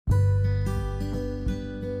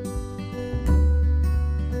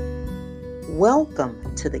Welcome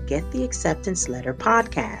to the Get the Acceptance Letter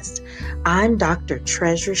podcast. I'm Dr.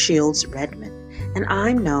 Treasure Shields Redmond, and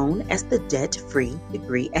I'm known as the Debt-Free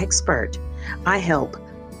Degree Expert. I help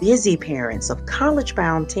busy parents of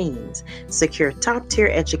college-bound teens secure top-tier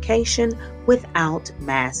education without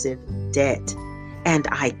massive debt. And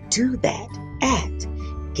I do that at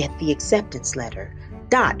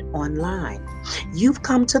gettheacceptanceletter.online. You've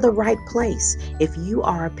come to the right place if you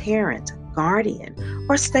are a parent, guardian,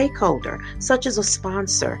 or stakeholder, such as a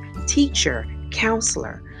sponsor, teacher,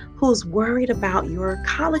 counselor, who's worried about your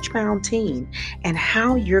college-bound teen and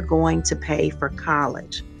how you're going to pay for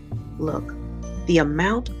college. Look, the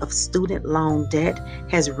amount of student loan debt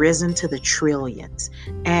has risen to the trillions,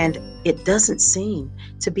 and it doesn't seem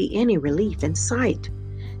to be any relief in sight.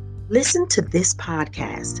 Listen to this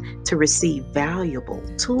podcast to receive valuable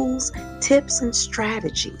tools, tips, and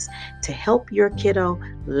strategies to help your kiddo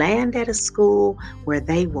land at a school where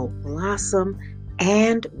they will blossom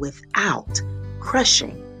and without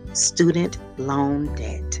crushing student loan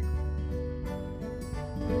debt.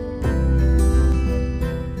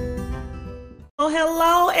 Oh,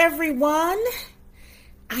 hello, everyone.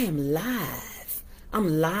 I am live. I'm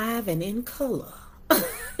live and in color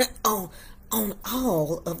on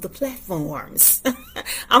all of the platforms.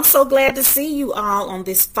 I'm so glad to see you all on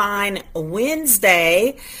this fine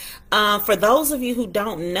Wednesday. For those of you who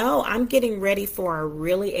don't know, I'm getting ready for a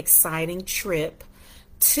really exciting trip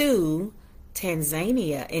to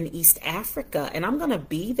Tanzania in East Africa, and I'm going to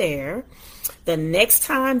be there the next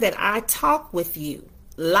time that I talk with you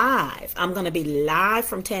live. I'm going to be live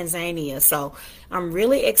from Tanzania, so I'm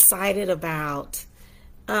really excited about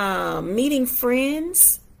meeting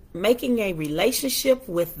friends, making a relationship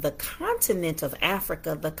with the continent of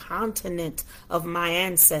Africa, the continent of my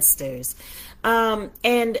ancestors.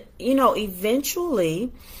 And,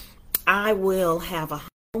 eventually I will have a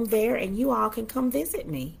home there and you all can come visit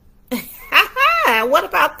me. What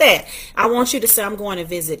about that? I want you to say I'm going to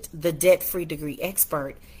visit the Debt-Free Degree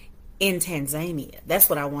Expert in Tanzania. That's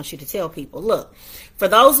what I want you to tell people. Look, for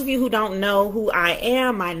those of you who don't know who I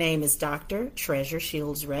am, my name is Dr. Treasure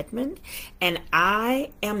Shields Redmond, and I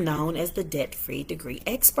am known as the Debt-Free Degree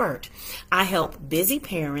Expert. I help busy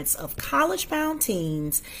parents of college-bound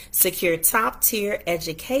teens secure top-tier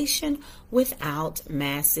education without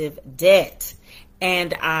massive debt.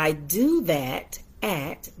 And I do that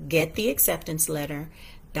at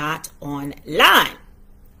gettheacceptanceletter.online.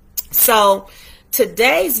 So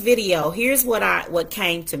today's video, here's what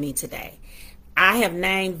came to me today. I have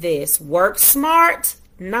named this Work Smart,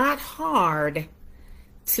 Not Hard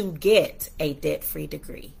to Get a Debt-Free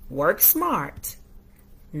Degree. Work smart,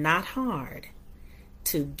 not hard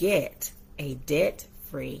to get a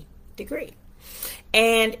debt-free degree.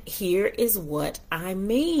 And here is what I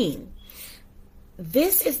mean.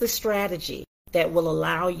 This is the strategy that will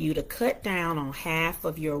allow you to cut down on half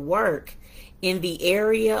of your work in the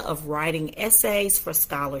area of writing essays for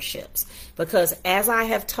scholarships. Because as I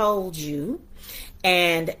have told you,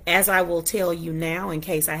 and as I will tell you now in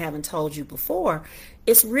case I haven't told you before,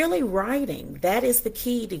 it's really writing. That is the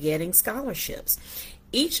key to getting scholarships.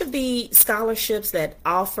 Each of the scholarships that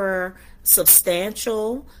offer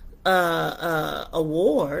substantial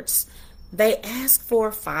awards, they ask for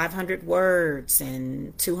 500 words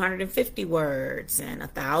and 250 words and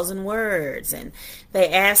 1,000 words. And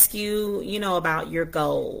they ask you, about your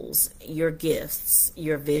goals, your gifts,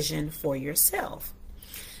 your vision for yourself.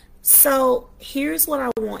 So here's what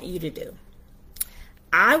I want you to do.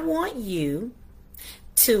 I want you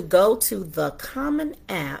to go to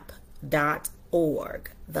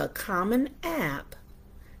thecommonapp.org.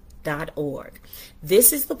 Thecommonapp.org.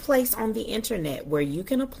 This is the place on the internet where you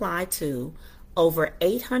can apply to over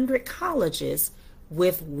 800 colleges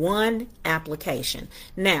with one application.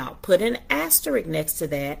 Now, put an asterisk next to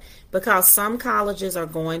that because some colleges are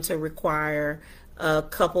going to require a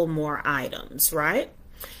couple more items, right?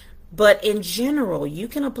 But in general, you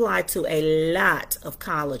can apply to a lot of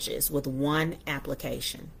colleges with one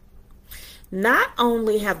application. Not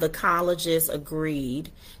only have the colleges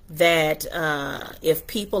agreed that if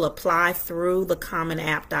people apply through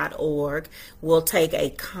thecommonapp.org, we'll take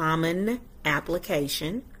a common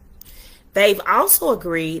application. They've also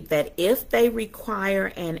agreed that if they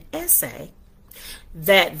require an essay,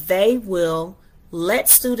 that they will let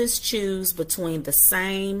students choose between the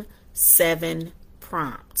same 7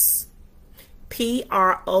 prompts.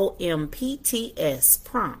 PROMPTS,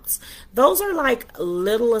 prompts. Those are like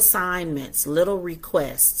little assignments, little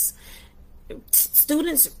requests.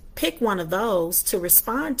 Students pick one of those to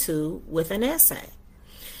respond to with an essay.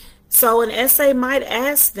 So an essay might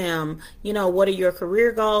ask them, what are your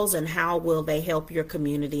career goals and how will they help your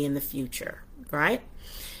community in the future, right?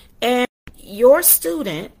 And your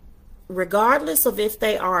student, regardless of if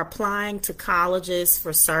they are applying to colleges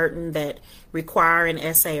for certain that require an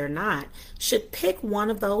essay or not, should pick one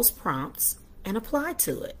of those prompts and apply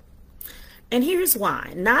to it. And here's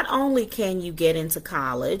why. Not only can you get into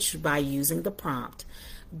college by using the prompt,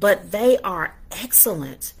 but they are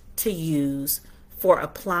excellent to use for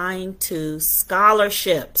applying to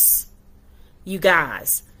scholarships, you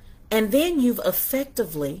guys. And then you've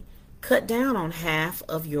effectively cut down on half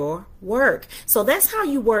of your work. So that's how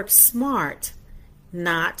you work smart,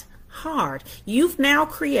 not hard. You've now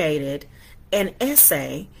created an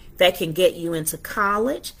essay that can get you into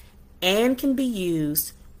college and can be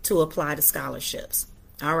used to apply to scholarships.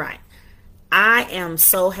 All right. I am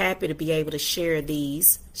so happy to be able to share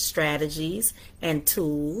these strategies and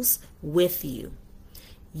tools with you.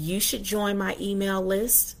 You should join my email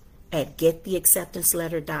list at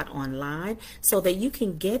gettheacceptanceletter.online so that you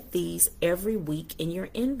can get these every week in your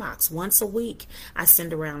inbox. Once a week, I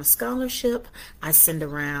send around a scholarship, I send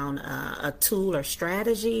around a tool or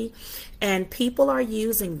strategy, and people are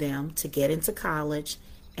using them to get into college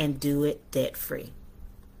and do it debt-free.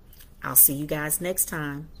 I'll see you guys next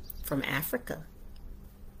time from Africa.